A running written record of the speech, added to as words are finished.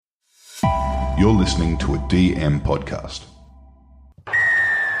You're listening to a DM podcast. We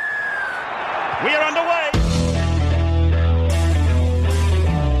are underway.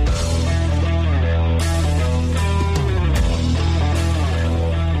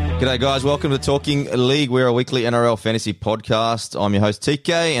 G'day guys, welcome to Talking League. We're a weekly NRL fantasy podcast. I'm your host TK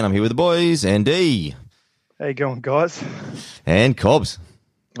and I'm here with the boys, Andy. How you going, guys? And Cobbs.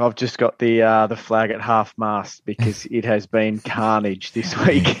 I've just got the flag at half mast because it has been carnage this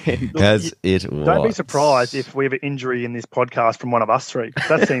weekend. As it was. Don't be surprised if we have an injury in this podcast from one of us three.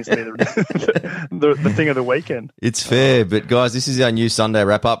 That seems to be the thing of the weekend. It's fair, but guys, this is our new Sunday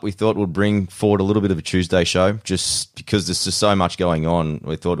wrap-up. We thought we'd bring forward a little bit of a Tuesday show just because there's just so much going on.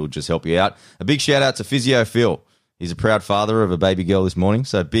 We thought it would just help you out. A big shout-out to Physio Phil. He's a proud father of a baby girl this morning,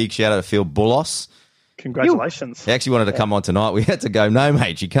 so big shout-out to Phil Bullos. Congratulations. He actually wanted to come on tonight. We had to go, no,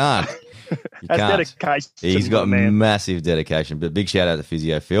 mate, you can't. That's dedication. He's got massive dedication, but big shout out to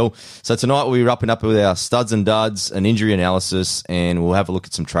Physio Phil. So tonight we'll be wrapping up with our studs and duds, an injury analysis, and we'll have a look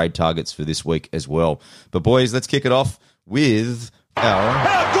at some trade targets for this week as well. But boys, let's kick it off with our...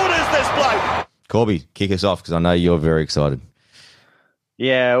 How good is this bloke? Corby, kick us off because I know you're very excited.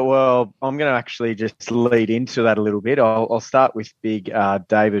 Yeah, well, I'm going to actually just lead into that a little bit. I'll start with big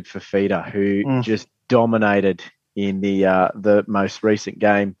David Fifita, who just dominated in the most recent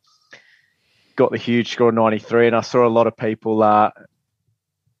game. Got the huge score of 93, and I saw a lot of people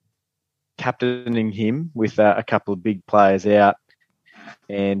captaining him with a couple of big players out,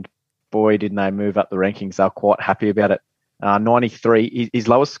 and boy, didn't they move up the rankings. They were quite happy about it. 93, his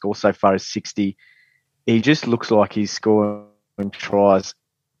lowest score so far is 60. He just looks like he's scoring tries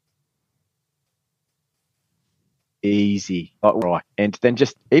easy, right, and then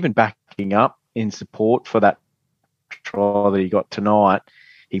just even backing up in support for that try that he got tonight.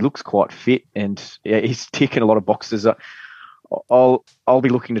 He looks quite fit, and he's ticking a lot of boxes. I'll be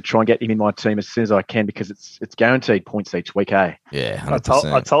looking to try and get him in my team as soon as I can because it's guaranteed points each week, eh? Yeah,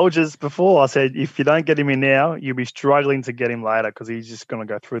 100%. I told you before. I said if you don't get him in now, you'll be struggling to get him later because he's just going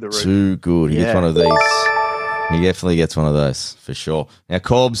to go through the roof. Too good. He gets one of these. He definitely gets one of those for sure. Now,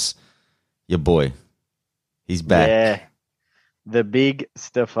 Cobbs, your boy, he's back. Yeah. The big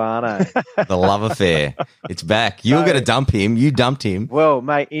Stefano. The love affair. It's back. You were going to dump him. You dumped him. Well,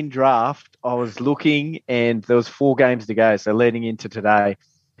 mate, in draft, I was looking and there was 4 games to go, so leading into today.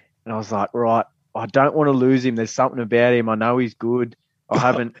 And I was like, right, I don't want to lose him. There's something about him. I know he's good.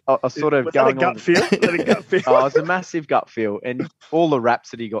 I sort of was going that a gut feel? Was that a gut feel? Oh, it was a massive gut feel. And all the raps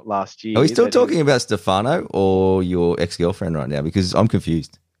that he got last year. Are we still talking about Stefano or your ex-girlfriend right now? Because I'm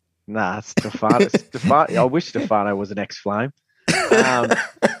confused. Nah, Stefano. I wish Stefano was an ex-flame.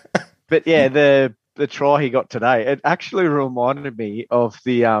 But yeah, the try he got today, it actually reminded me of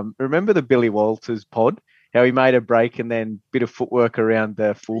the remember the Billy Walters pod, how he made a break and then bit of footwork around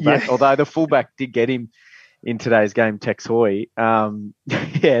the fullback. Yeah. Although the fullback did get him in today's game, Tex Hoy.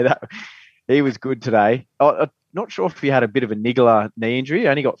 He was good today. I'm not sure if he had a bit of a niggler knee injury. He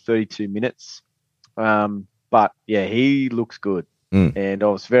only got 32 minutes. But yeah, he looks good. And I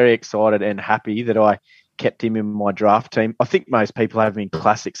was very excited and happy that I kept him in my draft team. I think most people have him in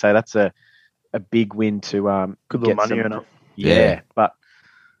classic, so that's a big win to Good little money earner. Yeah, but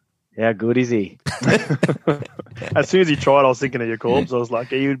how good is he? As soon as he tried, I was thinking of your Corbs. I was like,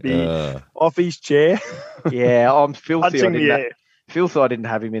 he would be off his chair. Yeah, I'm filthy. Punching I didn't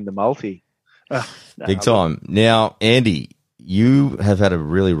have him in the multi. Big time. Now, Andy, you have had a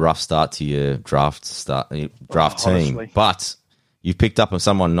really rough start to your draft team, honestly. but you've picked up on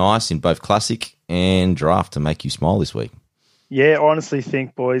someone nice in both classic and draft to make you smile this week. Yeah, I honestly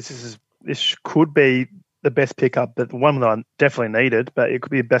think, boys, this could be the best pickup, but one that I definitely needed, but it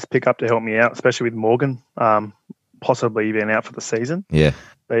could be the best pickup to help me out, especially with Morgan, possibly being out for the season. Yeah.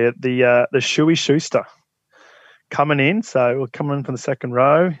 The Shuey Schuster coming in, so coming in from the second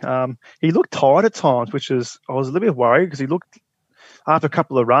row. He looked tired at times, I was a little bit worried because he looked, after a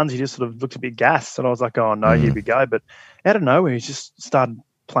couple of runs, he just sort of looked a bit gassed, and I was like, oh no, here we go. But out of nowhere, he just started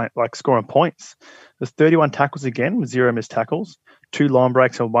playing, like scoring points. There's 31 tackles again with 0 missed tackles, 2 line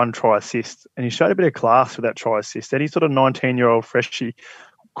breaks and 1 try assist. And he showed a bit of class with that try assist. Any sort of 19-year-old freshie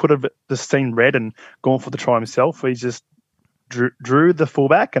could have just seen red and gone for the try himself. He just drew the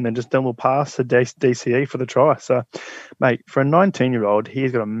fullback and then just done a little pass to DCE for the try. So, mate, for a 19-year-old,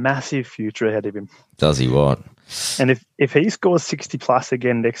 he's got a massive future ahead of him. Does he what? And if he scores 60 plus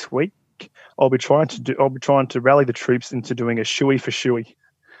again next week, I'll be trying to rally the troops into doing a shoey for shoey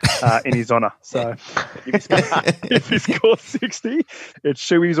in his honour. So if he scores 60, it's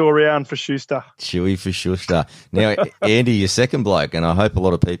shoeys all round for Schuster. Shoey for Schuster. Now, Andy, your second bloke, and I hope a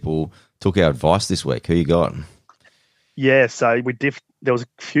lot of people took our advice this week. Who you got? Yeah, so we there was a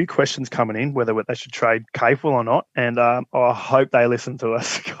few questions coming in whether they should trade Capewell or not, and I hope they listen to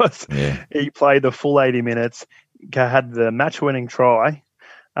us because he played the full 80 minutes, had the match-winning try,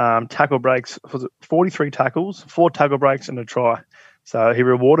 tackle breaks, was it 43 tackles, 4 tackle breaks and a try. So he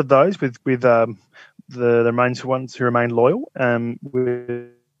rewarded those with the ones who remained loyal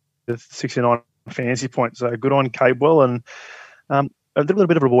with 69 fantasy points. So good on Capewell, and a little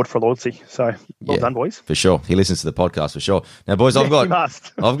bit of reward for loyalty. So well done, boys. For sure. He listens to the podcast for sure. Now, boys, I've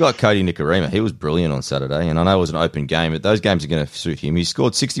got Cody Nikorima. He was brilliant on Saturday, and I know it was an open game, but those games are going to suit him. He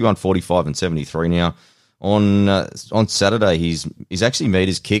scored 61, 45, and 73 now. On Saturday, his actually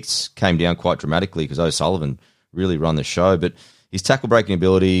meters kicked came down quite dramatically because O'Sullivan really run the show, but his tackle breaking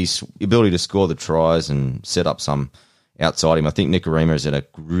ability to score the tries and set up some outside him. I think Nikorima is at a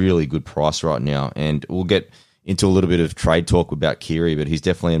really good price right now, and we'll get into a little bit of trade talk about Kiri, but he's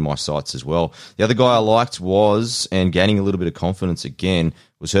definitely in my sights as well. The other guy I liked was, and gaining a little bit of confidence again,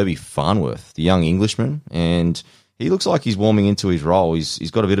 was Herbie Farnworth, the young Englishman, and he looks like he's warming into his role.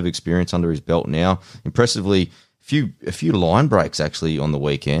 He's got a bit of experience under his belt now. Impressively, a few line breaks actually on the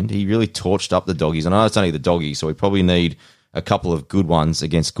weekend. He really torched up the doggies. I know it's only the doggies, so we probably need a couple of good ones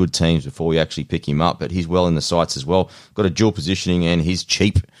against good teams before we actually pick him up, but he's well in the sights as well. Got a dual positioning and he's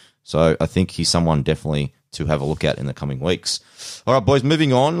cheap, so I think he's someone definitely to have a look at in the coming weeks. All right, boys,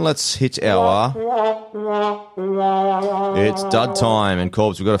 moving on. Let's hit our... It's dud time. And,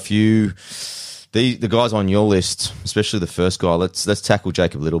 Corbs, we've got a few... The guys on your list, especially the first guy, let's tackle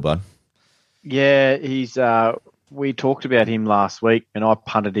Jacob Little, bud. Yeah, he's... we talked about him last week, and I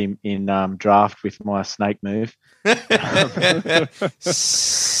punted him in draft with my snake move. And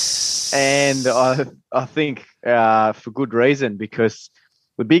I think for good reason, because...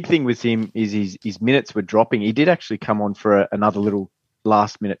 the big thing with him is his minutes were dropping. He did actually come on for another little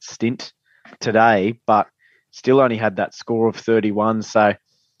last-minute stint today, but still only had that score of 31. So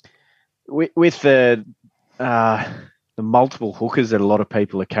with the multiple hookers that a lot of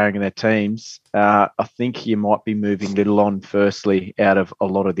people are carrying in their teams, I think you might be moving Little on firstly out of a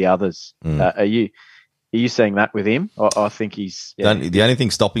lot of the others. Are you seeing that with him? I think he's... Yeah. The only thing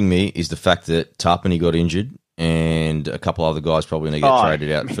stopping me is the fact that Tarpany got injured, and a couple other guys probably need to get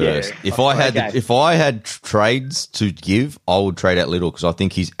traded out first. Yeah. If I had trades to give, I would trade out Little because I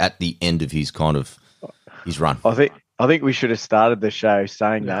think he's at the end of his run. I think we should have started the show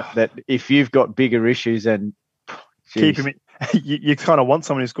saying that if you've got bigger issues and keep him in, you kind of want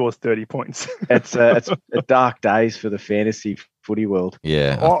someone who scores 30 points. It's dark days for the fantasy footy world.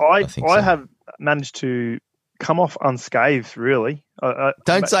 Yeah, I have managed to come off unscathed, really.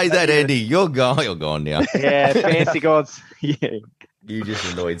 Don't say that, Andy. You're gone now. Yeah, fancy gods. Yeah, you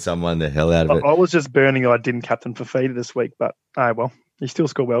just annoyed someone the hell out of it. I was just burning I didn't captain for Fafita this week, but well, he still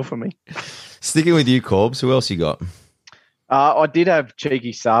scored well for me. Sticking with you, Corbs, who else you got? I did have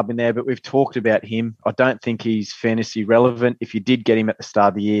Cheeky Saab in there, but we've talked about him. I don't think he's fantasy relevant. If you did get him at the start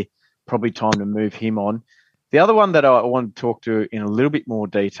of the year, probably time to move him on. The other one that I wanted to talk to in a little bit more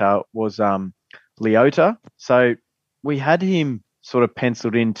detail was Leota. So we had him sort of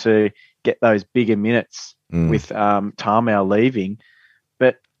penciled in to get those bigger minutes with Tarmow leaving,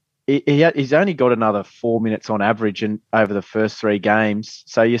 but he's only got another 4 minutes on average over the first 3 games.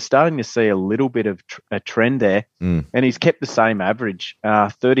 So you're starting to see a little bit of a trend there, and he's kept the same average,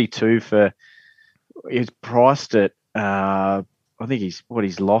 32 for. He's priced at. I think he's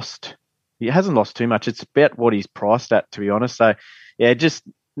lost. He hasn't lost too much. It's about what he's priced at, to be honest. So yeah, just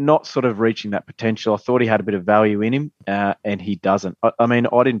not sort of reaching that potential. I thought he had a bit of value in him, and he doesn't. I mean,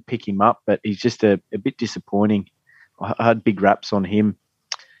 I didn't pick him up, but he's just a bit disappointing. I had big raps on him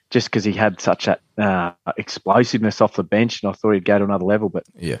just because he had such that explosiveness off the bench, and I thought he'd go to another level, but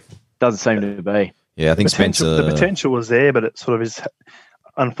doesn't seem to be. Yeah, I think the potential was there, but it sort of is.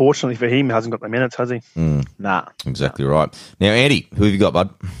 Unfortunately for him, he hasn't got the minutes, has he? Nah. Exactly right. Now, Andy, who have you got, bud?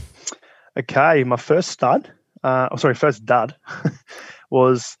 Okay, my first dud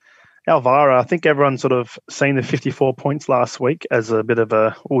was Alvaro. I think everyone sort of seen the 54 points last week as a bit of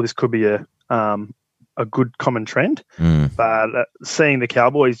this could be a good common trend. But seeing the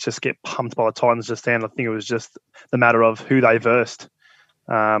Cowboys just get pumped by the Titans just then, I think it was just the matter of who they versed.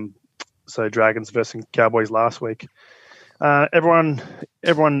 So Dragons versus Cowboys last week. Everyone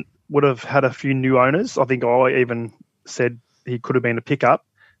would have had a few new owners. I think I even said he could have been a pickup.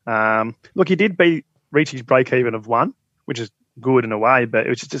 Look, he did reach his break even of 1, which is good in a way, but it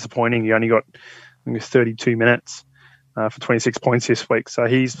was just disappointing. He only got 32 minutes for 26 points this week. So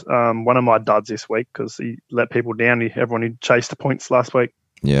he's one of my duds this week because he let people down. Everyone who chased the points last week.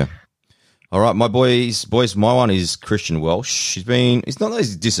 Yeah. All right, my boys, my one is Christian Welsh. It's not that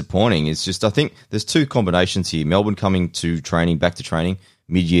he's disappointing. It's just, I think there's two combinations here. Melbourne coming back to training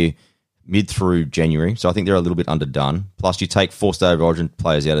mid through January. So I think they're a little bit underdone. Plus you take 4 State of Origin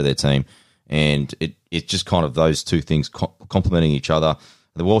players out of their team, and it's just kind of those two things complementing each other.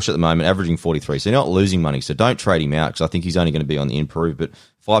 The Welsh at the moment averaging 43, so you're not losing money. So don't trade him out, because I think he's only going to be on the improve. But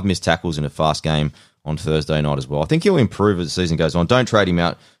 5 missed tackles in a fast game on Thursday night as well. I think he'll improve as the season goes on. Don't trade him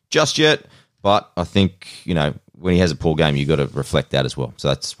out just yet. But I think, when he has a poor game, you've got to reflect that as well. So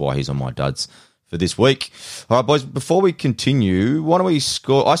that's why he's on my duds for this week. All right, boys, before we continue, why don't we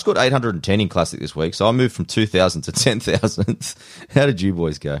score? I scored 810 in Classic this week, so I moved from 2,000 to 10,000. How did you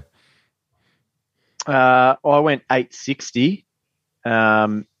boys go? I went 860.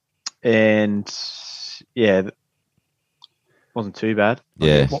 And, yeah, wasn't too bad.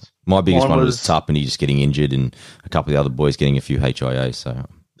 Yeah, my biggest one was Tarpany just getting injured and a couple of the other boys getting a few HIA, so...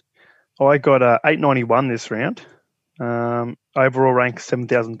 I got 891 this round. Overall rank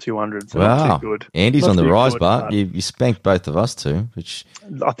 7,200. So wow, not too good. Andy's not on the rise, good, but you spanked both of us too. Which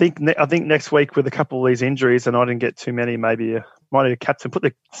I think next week with a couple of these injuries, and I didn't get too many. Maybe might need a captain. Put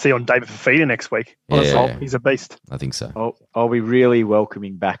the C on David Fafita next week. Yeah. He's a beast. I think so. I'll be really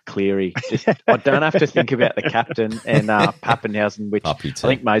welcoming back Cleary. I don't have to think about the captain and Pappenhausen, which I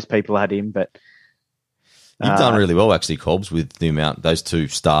think most people had him, but. You've done really well, actually, Cobbs, with the amount, those 2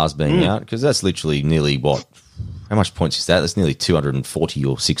 stars being out, because that's literally nearly how much points is that? That's nearly 240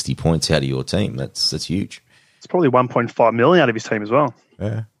 or 60 points out of your team. That's huge. It's probably 1.5 million out of his team as well.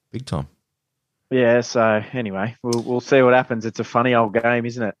 Yeah, big time. Yeah, so anyway, we'll see what happens. It's a funny old game,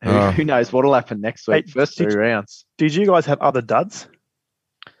 isn't it? Who knows what will happen next week? Hey, First 2 rounds. Did you guys have other duds?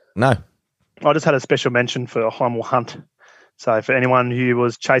 No. I just had a special mention for Heimel Hunt. So for anyone who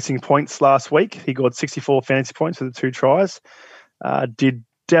was chasing points last week, he got 64 fantasy points for the 2 tries.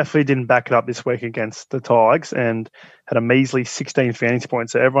 Definitely didn't back it up this week against the Tigers and had a measly 16 fantasy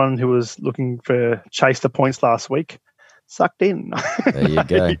points. So everyone who was looking for chase the points last week sucked in. There you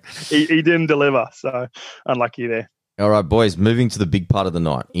go. he didn't deliver, so unlucky there. All right, boys, moving to the big part of the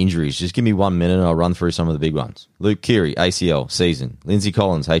night. Injuries. Just give me 1 minute and I'll run through some of the big ones. Luke Keary, ACL, season. Lindsay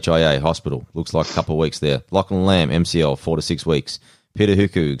Collins, HIA, hospital. Looks like a couple of weeks there. Lachlan Lamb, MCL, 4 to 6 weeks. Peter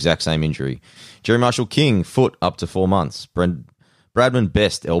Huku, exact same injury. Jerry Marshall-King, foot up to 4 months. Bradman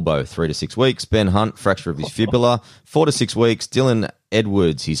Best, elbow, 3 to 6 weeks. Ben Hunt, fracture of his fibula, 4 to 6 weeks. Dylan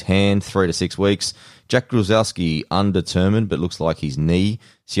Edwards, his hand, 3 to 6 weeks. Jack Gruzowski, undetermined, but looks like his knee.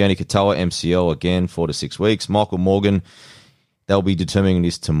 Sione Katoa, MCL, again, 4 to 6 weeks. Michael Morgan, they'll be determining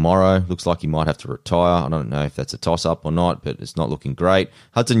this tomorrow. Looks like he might have to retire. I don't know if that's a toss-up or not, but it's not looking great.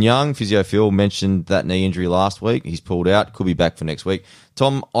 Hudson Young, Physio Phil, mentioned that knee injury last week. He's pulled out. Could be back for next week.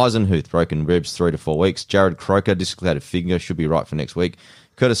 Tom Eisenhuth, broken ribs, 3 to 4 weeks. Jared Croker, dislocated finger, should be right for next week.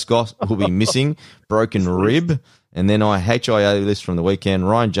 Curtis Scott will be missing, broken rib. And then I HIA list from the weekend.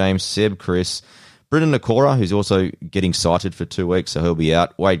 Ryan James, Seb, Chris, Brendan Nakora, who's also getting cited for 2 weeks, so he'll be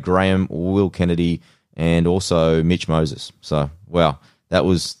out. Wade Graham, Will Kennedy, and also Mitch Moses. So, wow, that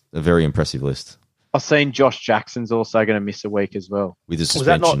was a very impressive list. I've seen Josh Jackson's also going to miss a week as well. With a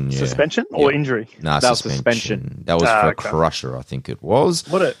suspension. Was that not suspension or injury? No, that suspension. That was for a crusher, I think it was.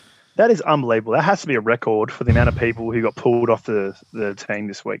 That is unbelievable. That has to be a record for the amount of people who got pulled off the team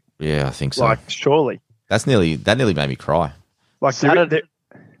this week. Yeah, I think so. Like, surely. That nearly made me cry. Like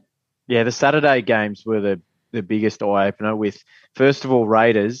the Saturday games were the biggest eye-opener with, first of all,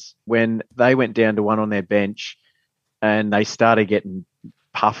 Raiders, when they went down to 1 on their bench and they started getting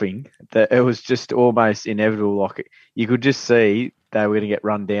puffing, that it was just almost inevitable. Like, you could just see they were going to get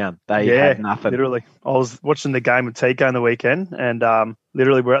run down. They had nothing. Literally. I was watching the game with TK on the weekend and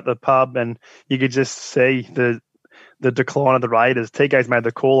literally we're at the pub and you could just see the decline of the Raiders. TK's made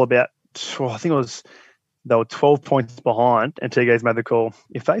the call about, I think it was... They were 12 points behind, and TK's made the call.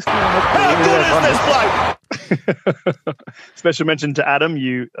 If they score, how good is this bloke? Special mention to Adam,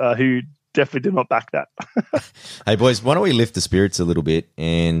 who definitely did not back that. Hey, boys, why don't we lift the spirits a little bit?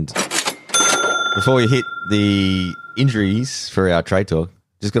 And before we hit the injuries for our trade talk,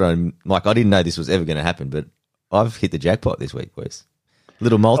 just got to, like, I didn't know this was ever going to happen, but I've hit the jackpot this week, boys.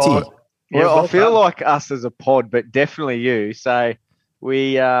 Little multi. Well, I feel like us as a pod, but definitely you. So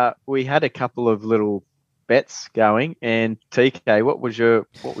we had a couple of little bets going, and TK, what was your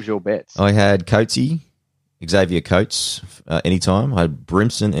bets? I had Coatsy, Xavier Coates anytime. I had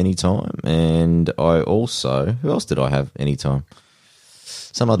Brimson anytime, and I also, who else did I have anytime?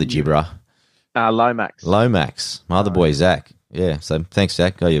 Some other gibber. Lomax. My other boy Zach. Yeah, so thanks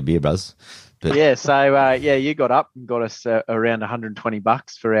Zach. Go your beer, bros. But so you got up and got us around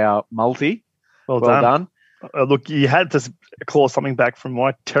 $120 for our multi. Well done. Look, you had to claw something back from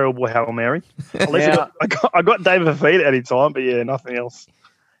my terrible Hail Mary. At least I got David Fafita at any time, but yeah, nothing else.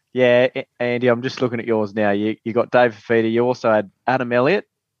 Yeah, Andy, I'm just looking at yours now. You got Dave Fafita. You also had Adam Elliott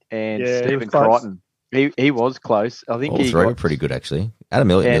and Stephen Crichton. He was close. I think all three were pretty good, actually.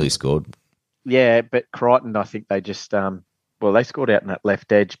 Adam Elliott nearly scored. Yeah, but Crichton, I think they just they scored out in that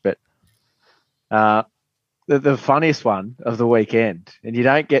left edge. But the funniest one of the weekend, and you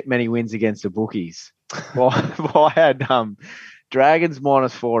don't get many wins against the bookies. Well, I had Dragons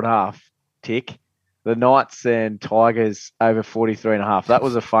 -4.5 tick. The Knights and Tigers over 43.5. That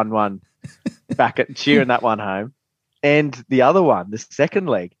was a fun one. Back at cheering that one home. And the other one, the second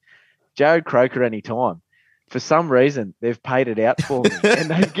leg, Jared Croker anytime. For some reason, they've paid it out for me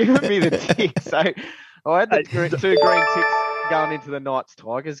and they've given me the tick. So I had the two green ticks going into the Knights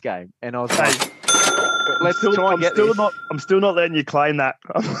Tigers game, and I was like, I'm still not letting you claim that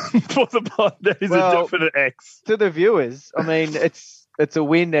for the pod. There is a definite X. To the viewers, I mean, it's a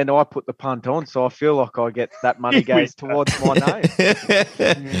win, and I put the punt on, so I feel like I get that money goes towards my name.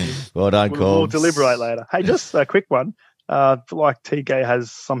 Well done, Cole. We'll deliberate later. Hey, just a quick one. I feel like TK has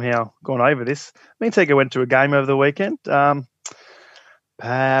somehow gone over this. Me and TK went to a game over the weekend. Para.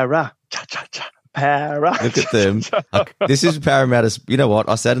 Look at them. This is Parramatta's. You know what?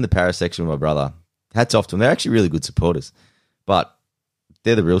 I sat in the Para section with my brother. Hats off to them. They're actually really good supporters, but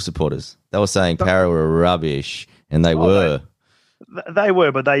they're the real supporters. They were saying Para were rubbish, and they were. They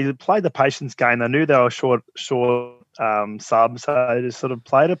were, but they played the patience game. They knew they were short subs, so they just sort of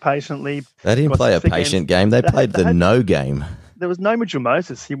played it patiently. They didn't play a patient game. They played the no game. There was no Mitchell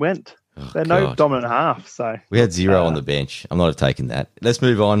Moses. He went. They had no dominant half. So we had zero on the bench. I'm not taking that. Let's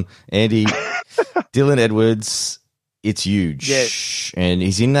move on. Andy, Dylan Edwards, it's huge. Yes. And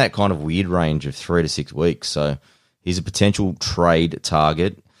he's in that kind of weird range of 3 to 6 weeks. So he's a potential trade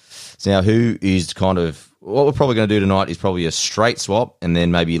target. So now who is kind of, what we're probably going to do tonight is probably a straight swap and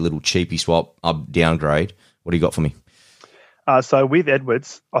then maybe a little cheapy swap, up downgrade. What do you got for me? So with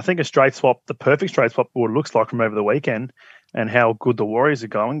Edwards, I think a straight swap, the perfect straight swap, what it looks like from over the weekend and how good the Warriors are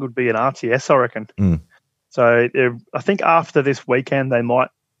going would be an RTS, I reckon. So I think after this weekend, they might,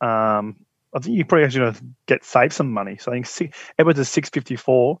 I think you're probably actually going to save some money. So I think Edwards is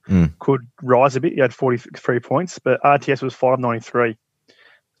 654, could rise a bit. You had 43 points, but RTS was 593.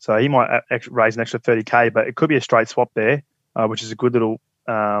 So he might raise an extra 30K, but it could be a straight swap there, which is a good little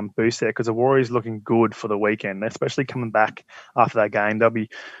boost there because the Warriors looking good for the weekend, especially coming back after that game. They'll be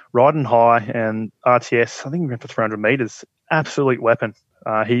riding high, and RTS, I think he went for 300 metres, absolute weapon.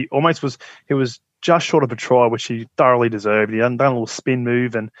 He was just short of a try, which he thoroughly deserved. He done a little spin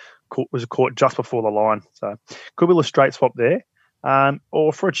move and was caught just before the line. So could be a straight swap there.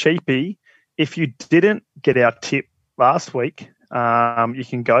 Or for a cheapie, if you didn't get our tip last week, you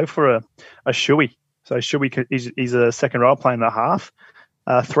can go for a Shuey. So Shuey is a second row playing a half.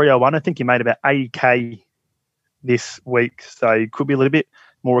 301. I think he made about 80K this week. So he could be a little bit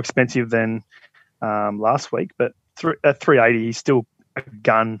more expensive than last week. But at 380, he's still a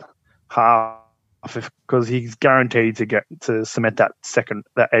gun half because he's guaranteed to cement that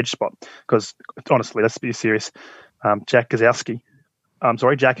edge spot. Because honestly, let's be serious. Jack Gazowski.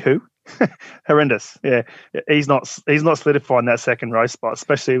 Jack who? Horrendous. Yeah, he's not solidifying that second row spot,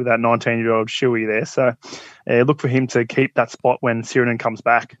 especially with that 19-year-old Shuey there. So look for him to keep that spot when Sirenen comes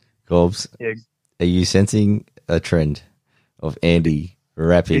back. Gorbs, are you sensing a trend of Andy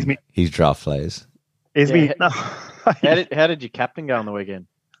rapping his draft players? No. How did your captain go on the weekend?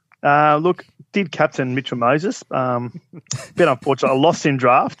 Look, did captain Mitchell Moses. Bit unfortunate. I lost in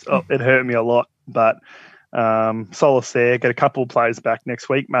draft. It hurt me a lot, but solace there. Get a couple of players back next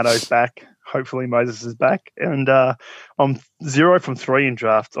week. Matto's back. Hopefully Moses is back. And I'm 0 from 3 in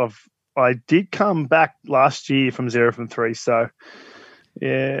draft. I did come back last year from 0 from 3. So,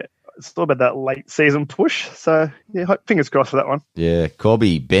 yeah, it's all about that late season push. So, yeah, fingers crossed for that one. Yeah,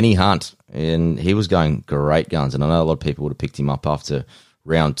 Corby, Benny Hunt. And he was going great guns. And I know a lot of people would have picked him up after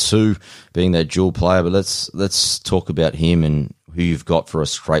round 2 being that dual player. But let's talk about him and who you've got for a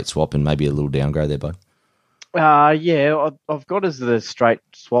straight swap and maybe a little downgrade there, bud. I've got as the straight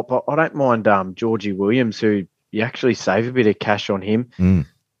swap. I don't mind Georgie Williams, who you actually save a bit of cash on him.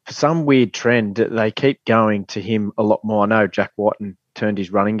 For some weird trend, they keep going to him a lot more. I know Jack Whiten turned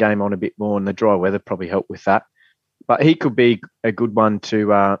his running game on a bit more, and the dry weather probably helped with that. But he could be a good one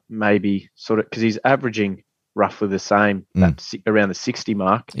to maybe sort of, because he's averaging roughly the same, around the 60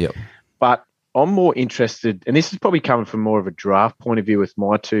 mark. Yep. But I'm more interested, and this is probably coming from more of a draft point of view with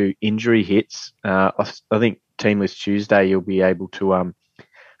my 2 injury hits. I think Teamless Tuesday, you'll be able to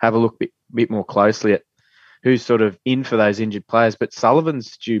have a look bit more closely at who's sort of in for those injured players. But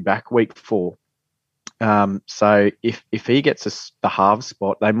Sullivan's due back week 4. So if he gets the half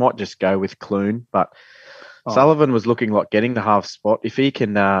spot, they might just go with Clune. But Sullivan was looking like getting the half spot. If he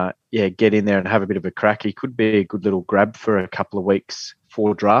can, get in there and have a bit of a crack, he could be a good little grab for a couple of weeks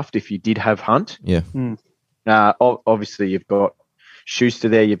for draft if you did have Hunt. Yeah. Obviously, you've got Schuster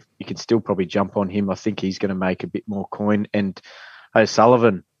there. You can still probably jump on him. I think he's going to make a bit more coin. And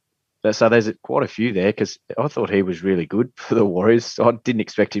O'Sullivan. So there's quite a few there because I thought he was really good for the Warriors. I didn't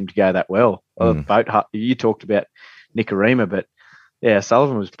expect him to go that well. You talked about Nikorima, but yeah,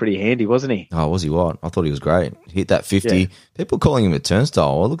 Sullivan was pretty handy, wasn't he? Oh, was he what? I thought he was great. Hit that 50. Yeah. People calling him a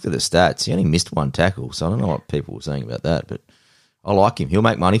turnstile. I looked at the stats. He only missed one tackle, so I don't know what people were saying about that, but I like him. He'll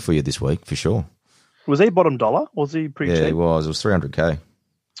make money for you this week for sure. Was he bottom dollar? Was he pretty cheap? Yeah, he was. It was $300K.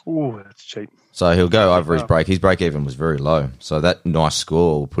 Oh, that's cheap. So he'll go over his break. His break even was very low. So that nice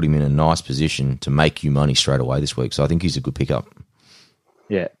score will put him in a nice position to make you money straight away this week. So I think he's a good pickup.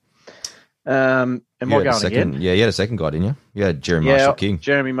 Yeah. Am I going again? Yeah, you had a second guy, didn't you? You had Jeremy Marshall-King.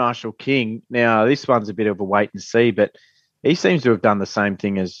 Jeremy Marshall-King. Now, this one's a bit of a wait and see, but he seems to have done the same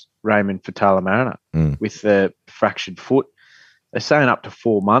thing as Raymond Fatala-Mariner with the fractured foot. They're saying up to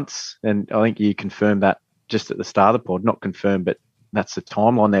 4 months, and I think you confirmed that just at the start of the pod. Not confirmed, but that's the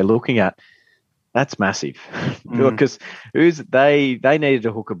timeline they're looking at. That's massive because they needed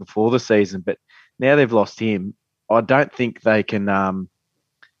a hooker before the season, but now they've lost him. I don't think they can.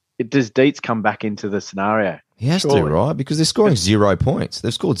 Does Dietz come back into the scenario? He has to, right? Because they're scoring 0 points.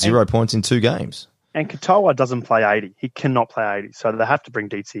 They've scored 0 points in 2 games. And Katoa doesn't play 80. He cannot play 80, so they have to bring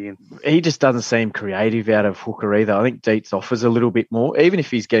Dietz in. He just doesn't seem creative out of hooker either. I think Dietz offers a little bit more, even if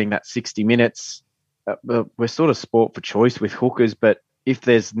he's getting that 60 minutes. We're sort of sport for choice with hookers, but if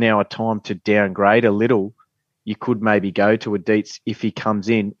there's now a time to downgrade a little, you could maybe go to a Dietz if he comes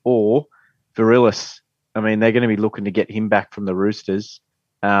in, or Virillis. I mean, they're going to be looking to get him back from the Roosters.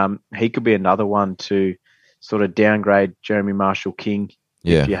 He could be another one to sort of downgrade Jeremy Marshall-King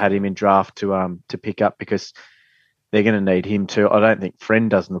if you had him in draft to pick up, because they're going to need him too. I don't think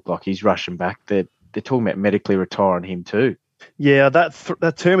Friend doesn't look like he's rushing back. They're talking about medically retiring him too. Yeah,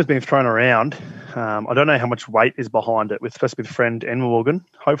 that term has been thrown around. I don't know how much weight is behind it, especially with Friend and Morgan.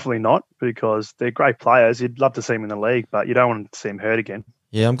 Hopefully not, because they're great players. You'd love to see them in the league, but you don't want to see them hurt again.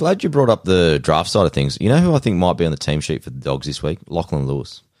 Yeah, I'm glad you brought up the draft side of things. You know who I think might be on the team sheet for the Dogs this week? Lachlan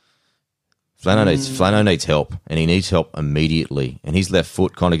Lewis. Flano needs help, and he needs help immediately. And his left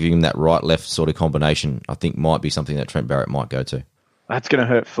foot kind of giving him that right-left sort of combination, I think might be something that Trent Barrett might go to. That's going to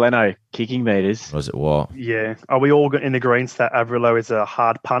hurt Flano kicking meters. Was it what? Yeah. Are we all in agreement that Averillo is a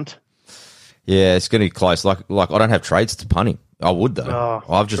hard punt? Yeah, it's going to be close. Like I don't have trades to punt him. I would though.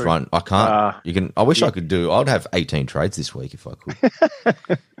 I've just run. I can't. You can. I wish I could do. I'd have 18 trades this week if I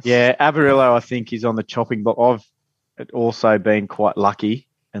could. Yeah, Averillo, I think, is on the chopping block. I've also been quite lucky,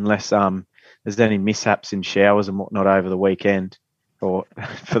 unless there's any mishaps in showers and whatnot over the weekend, or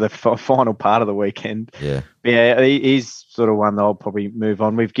for the final part of the weekend. Yeah. Yeah, he's sort of one that I'll probably move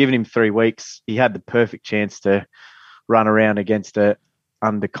on. We've given him 3 weeks. He had the perfect chance to run around against a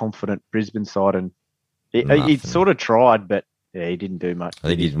underconfident Brisbane side, and he sort of tried, but yeah, he didn't do much. I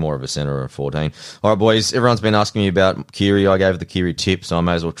think he's more of a centre or a 14. All right, boys, everyone's been asking me about Keary. I gave the Keary tip, so I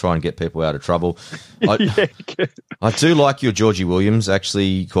may as well try and get people out of trouble. I do like your Georgie Williams,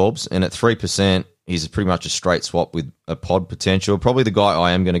 actually, Corbs, and at 3%, he's pretty much a straight swap with a pod potential. Probably the guy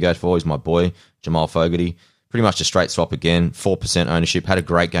I am going to go for is my boy, Jamal Fogarty. Pretty much a straight swap again, 4% ownership. Had a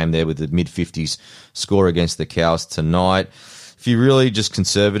great game there with the mid-50s score against the Cows tonight. If you're really just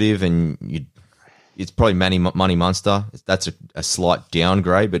conservative and it's probably Money Munster. That's a slight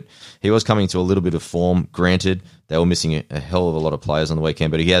downgrade, but he was coming to a little bit of form. Granted, they were missing a hell of a lot of players on the weekend,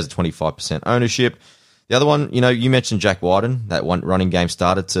 but he has a 25% ownership. The other one, you mentioned Jack Wyden. That one running game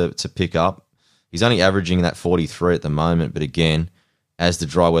started to pick up. He's only averaging that 43 at the moment, but again, as the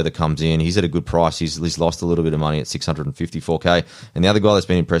dry weather comes in, he's at a good price. He's lost a little bit of money at 654K. And the other guy that's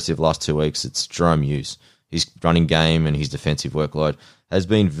been impressive last 2 weeks, it's Jerome Hughes. His running game and his defensive workload has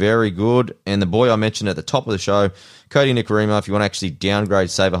been very good. And the boy I mentioned at the top of the show, Cody Nikorima, if you want to actually downgrade,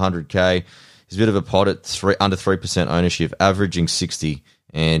 save 100K, he's a bit of a pod at under 3% ownership, averaging 60,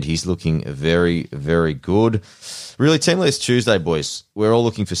 and he's looking very, very good. Really, Teamless Tuesday, boys. We're all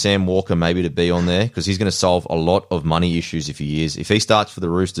looking for Sam Walker maybe to be on there because he's going to solve a lot of money issues if he is. If he starts for the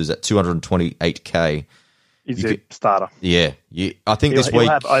Roosters at 228K, he's a starter. Yeah. I think this week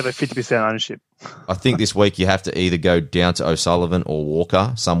he'll have over 50% ownership. I think this week you have to either go down to O'Sullivan or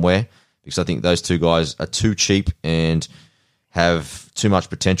Walker somewhere because I think those two guys are too cheap and have too much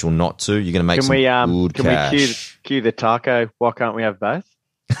potential not to. You're going to make good cash. Can we cue the taco? Why can't we have both?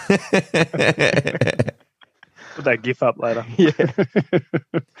 Put that gif up later. Yeah.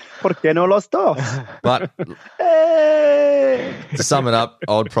 Porque no los dos. But Hey! to sum it up,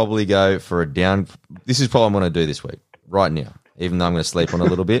 I would probably go for a down. This is probably what I'm going to do this week, right now, even though I'm going to sleep on a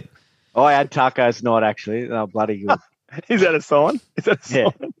little bit. I had tacos tonight, actually. They were bloody good. Is that a sign? Is that a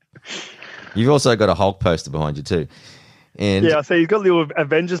sign? Yeah. You've also got a Hulk poster behind you too. And Yeah, I see he's got a little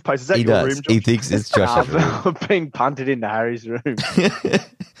Avengers post. Is that he your does. room, He Josh? thinks it's Josh. I'm being punted into Harry's room.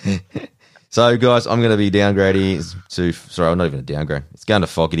 So, guys, I'm going to be downgrading to. Sorry, I'm not even a downgrade. It's going to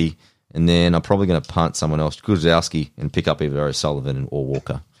Fogarty, and then I'm probably going to punt someone else, Guzowski, and pick up either O'Sullivan or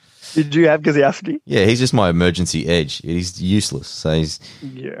Walker. Did you have Gazowski? Yeah, he's just my emergency edge. He's useless, so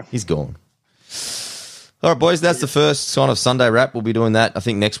Yeah. he's gone. All right, boys, that's the first kind of Sunday wrap. We'll be doing that. I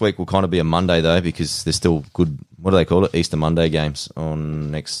think next week will kind of be a Monday, though, because there's still good, what do they call it? Easter Monday games on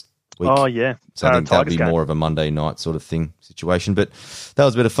next week. Oh, yeah. So I think that'll be Tigers game. more of a Monday night sort of thing situation. But that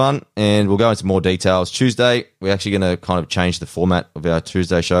was a bit of fun, and we'll go into more details. Tuesday, we're actually going to kind of change the format of our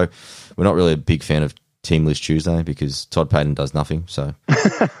Tuesday show. We're not really a big fan of Team List Tuesday because Todd Payton does nothing, so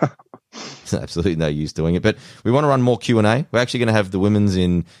there's absolutely no use doing it. But we want to run more Q&A. We're actually going to have the women's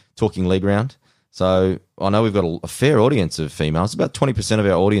in Talking League round. So I know we've got a fair audience of females. About 20% of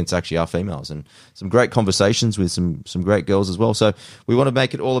our audience actually are females, and some great conversations with some great girls as well. So we want to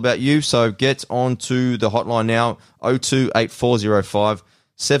make it all about you. So get on to the hotline now, 028405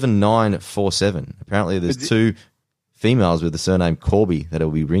 7947. Apparently there's two females with the surname Corby that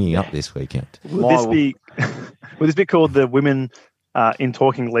will be ringing up this weekend. Would this be called the Women in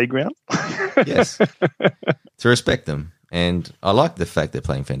Talking League round? Yes. To respect them. And I like the fact they're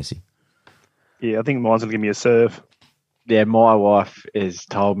playing fantasy. Yeah, I think mine's going to give me a serve. Yeah, my wife has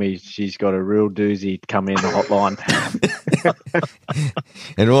told me she's got a real doozy coming in the hotline.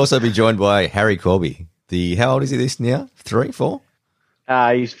 And we'll also be joined by Harry Corby. How old is he this now? 3, 4?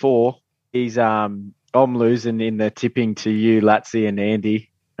 He's 4. He's I'm losing in the tipping to you, Latsy and Andy.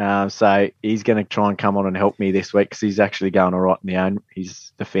 So he's going to try and come on and help me this week because he's actually going all right in the own.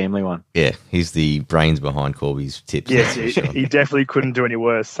 He's the family one. Yeah, he's the brains behind Corby's tips. Yes, that's for sure. he definitely couldn't do any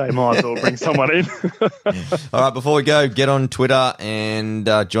worse. So might as well bring someone in. All right, before we go, get on Twitter and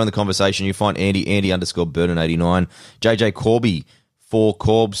join the conversation. You find Andy _Burton89, JJ Corby for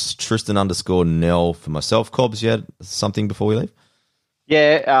Corbs, Tristan _Nell for myself. Corbs, you had something before we leave?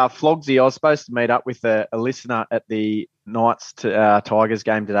 Yeah, Flogsy, I was supposed to meet up with a listener at the Knights Tigers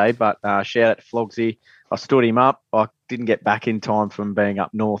game today, but shout out to Flogsy. I stood him up. I didn't get back in time from being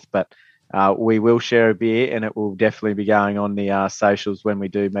up north, but we will share a beer, and it will definitely be going on the socials when we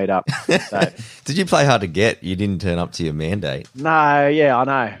do meet up. So, Did you play hard to get? You didn't turn up to your mandate. no, yeah, I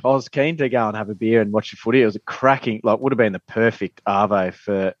know. I was keen to go and have a beer and watch the footy. It was a cracking, would have been the perfect arvo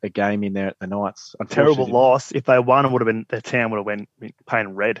for a game in there at the Knights. Terrible Unfortunately, loss. If they won, it would have been their town would have been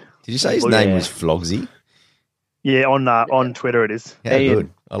paying red. Did you say his Yeah. name was Flogsy? Yeah, on Twitter it is. Yeah, Ian. good.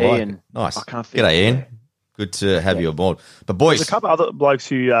 I like Ian. it. Nice. I can't think. G'day, Ian. Good to have you aboard. But boys, There's a couple other blokes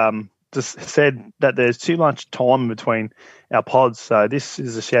who just said that there's too much time between our pods. So this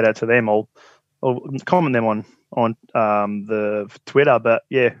is a shout out to them. I'll comment them on the Twitter. But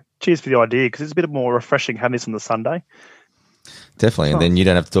yeah, cheers for the idea because it's a bit more refreshing having this on the Sunday. definitely. And then you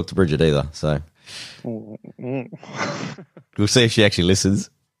don't have to talk to Bridget either. So Mm. we'll see if she actually listens.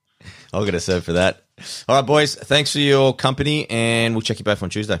 I'll get a serve for that. All right, boys. Thanks for your company, and we'll check you both on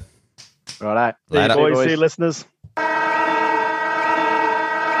Tuesday. Right, Later. Boys, see you, listeners.